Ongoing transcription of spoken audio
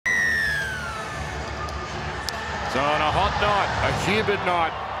So on a hot night, a humid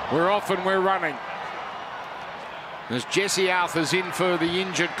night, we're off and we're running. There's Jesse Arthur's in for the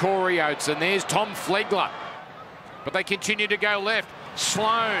injured Corey Oates, and there's Tom Flegler. But they continue to go left.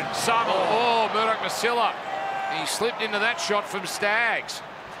 Sloan, Suttle, Murdoch-Masila. He slipped into that shot from Staggs.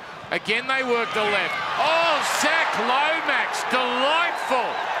 Again, they work the left. Oh, Zach Lomax,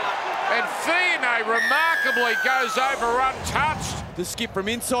 delightful. And Fiona remarkably goes over untouched. The skip from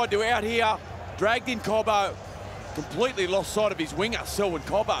inside to out here, dragged in Cobbo. Completely lost sight of his winger, Selwyn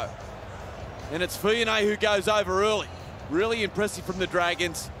Cobbo. And it's Fiona who goes over early. Really impressive from the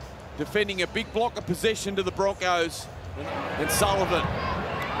Dragons, defending a big block of possession to the Broncos. And Sullivan.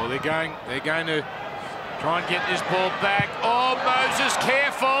 Well, they're going to try and get this ball back. Oh, Moses,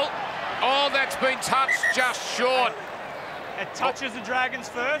 careful. Oh, that's been touched just short. It touches the Dragons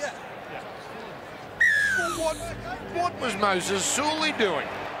first. Yeah. Well, what was Moses Sully doing?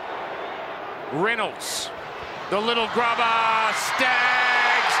 Reynolds, the little grubber,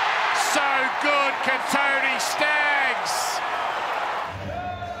 Staggs. So good, Katoni Staggs.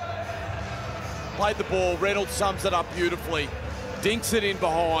 Played the ball, Reynolds sums it up beautifully. Dinks it in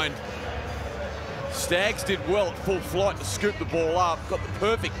behind. Staggs did well at full flight to scoop the ball up. Got the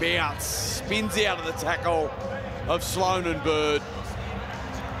perfect bounce. Spins out of the tackle of Sloan and Bird.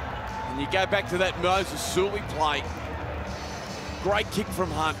 And you go back to that Moses Sully play. Great kick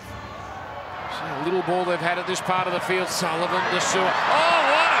from Hunt. A little ball they've had at this part of the field. Sullivan to Sewer. Oh,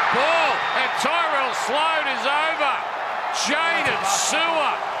 what a ball! And Tyrell Sloan is over. Jaden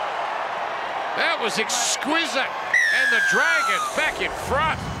Sewer. That was exquisite. And the Dragons back in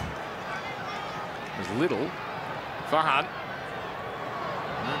front. There's little for Hunt.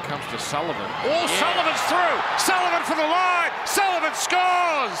 Now it comes to Sullivan. Oh, yeah. Sullivan's through. Sullivan for the line. Sullivan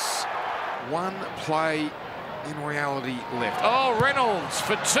scores. One play in reality left. Oh, Reynolds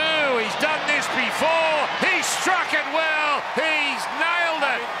for two. He's done this before. He struck it well. He's nailed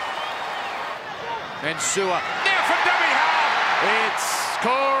it. And Sewer now for dummy half. It's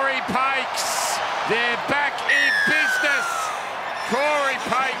Corey Pakes. They're back in business. Corey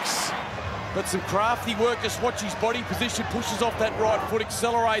Pakes. But some crafty work. Just watch his body position. Pushes off that right foot.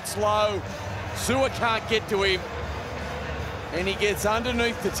 Accelerates low. Sewer can't get to him. And he gets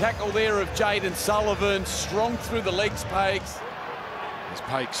underneath the tackle there of Jaden Sullivan. Strong through the legs, Pakes. There's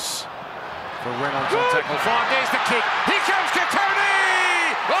Pakes for Reynolds on tackle 5. There's the kick. Here comes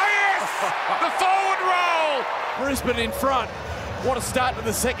Katoni! Oh, yes! The forward roll! Brisbane in front. What a start to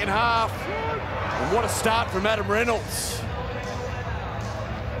the second half. And what a start from Adam Reynolds.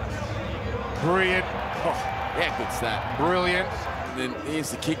 Brilliant. Oh, how good's that? Brilliant. And then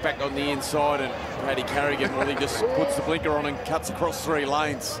here's the kick back on the inside, and Paddy Carrigan, well, he just puts the blinker on and cuts across 3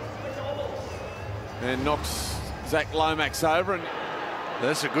 lanes. And knocks Zach Lomax over. And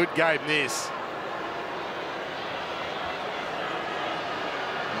that's a good game, this.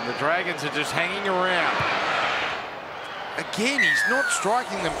 And the Dragons are just hanging around. Again, he's not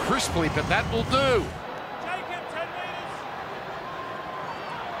striking them crisply, but that will do.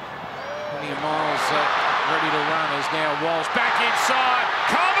 Plenty of miles ready to run as now Walsh back inside.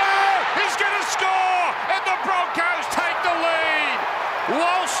 Cobbo is going to score, and the Broncos take the lead.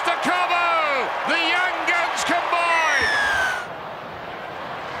 Walsh to Cobbo. The young guns combine.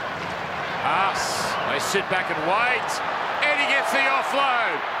 They sit back and wait, and he gets the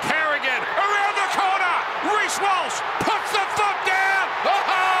offload. Carrigan around the corner. Reece Walsh puts the foot down.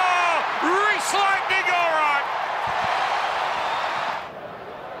 Oh, Reece Lightning, all right.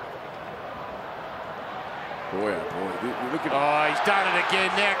 boy, oh boy, look at. Oh, he's done it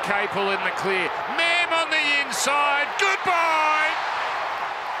again. Now Capel in the clear. Mam on the inside. Goodbye.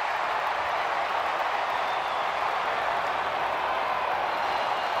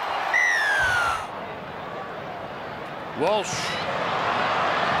 Walsh.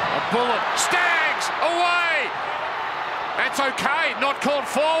 A bullet. Staggs away. That's okay. Not called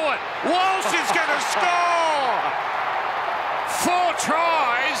forward. Walsh is going to score. 4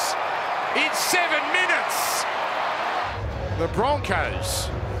 tries in 7 minutes. The Broncos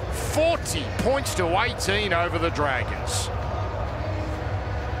 40 points to 18 over the Dragons.